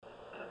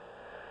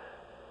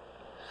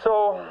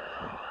So,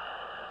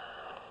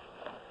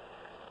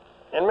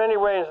 in many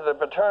ways, the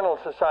paternal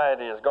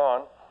society is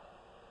gone.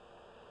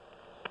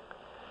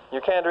 You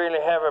can't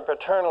really have a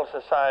paternal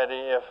society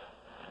if,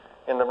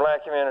 in the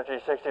black community,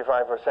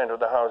 65% of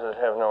the houses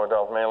have no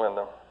adult male in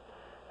them.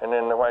 And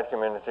in the white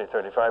community,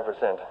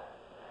 35%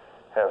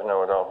 have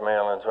no adult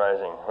male, and it's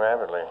rising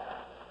rapidly.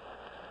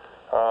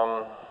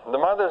 The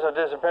mothers are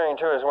disappearing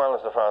too, as well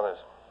as the fathers.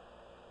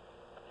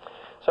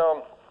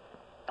 So,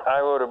 I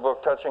wrote a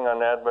book touching on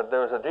that, but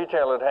there was a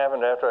detail that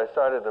happened after I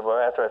started the book.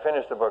 After I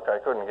finished the book, I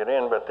couldn't get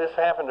in, but this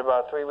happened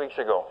about 3 weeks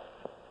ago.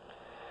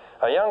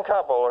 A young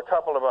couple,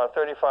 about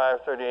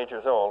 35, 38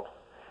 years old,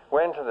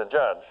 went to the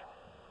judge,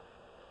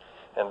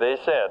 and they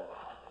said,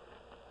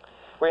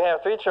 "We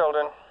have 3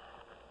 children,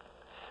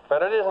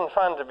 but it isn't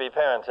fun to be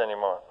parents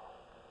anymore.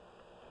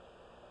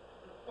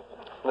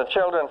 The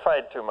children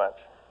fight too much.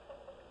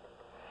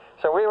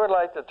 So we would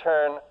like to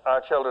turn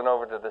our children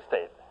over to the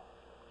state.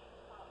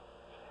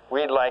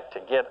 We'd like to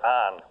get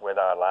on with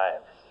our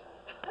lives."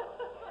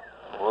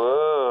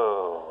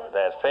 Whoa,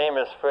 that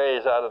famous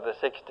phrase out of the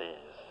 60s.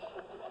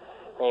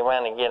 We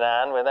want to get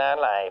on with our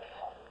life.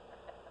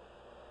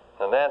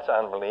 Now that's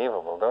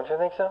unbelievable, don't you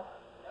think so?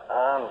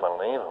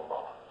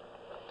 Unbelievable.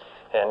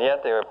 And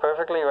yet they were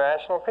perfectly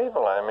rational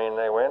people. I mean,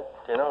 they went,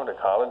 to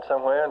college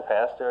somewhere and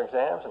passed their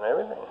exams and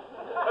everything.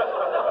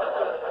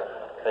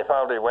 They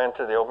probably went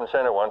to the Open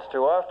Center once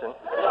too often.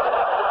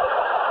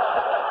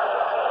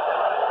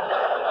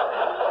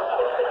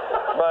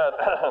 But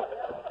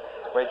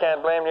we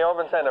can't blame the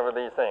Open Center for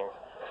these things.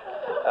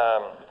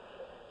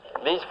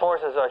 These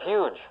forces are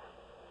huge.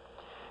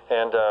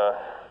 And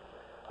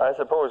I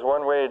suppose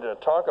one way to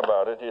talk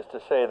about it is to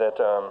say that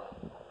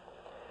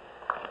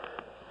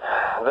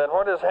that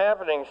what is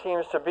happening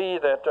seems to be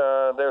that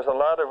there's a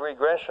lot of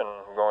regression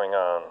going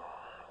on,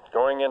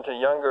 going into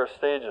younger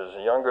stages,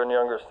 younger and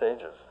younger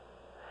stages.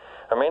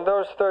 I mean,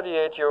 those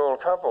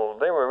 38-year-old couple,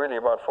 they were really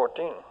about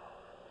 14.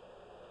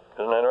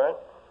 Isn't that right?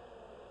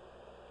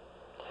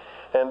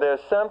 And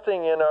there's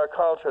something in our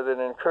culture that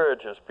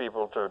encourages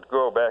people to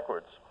go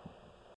backwards.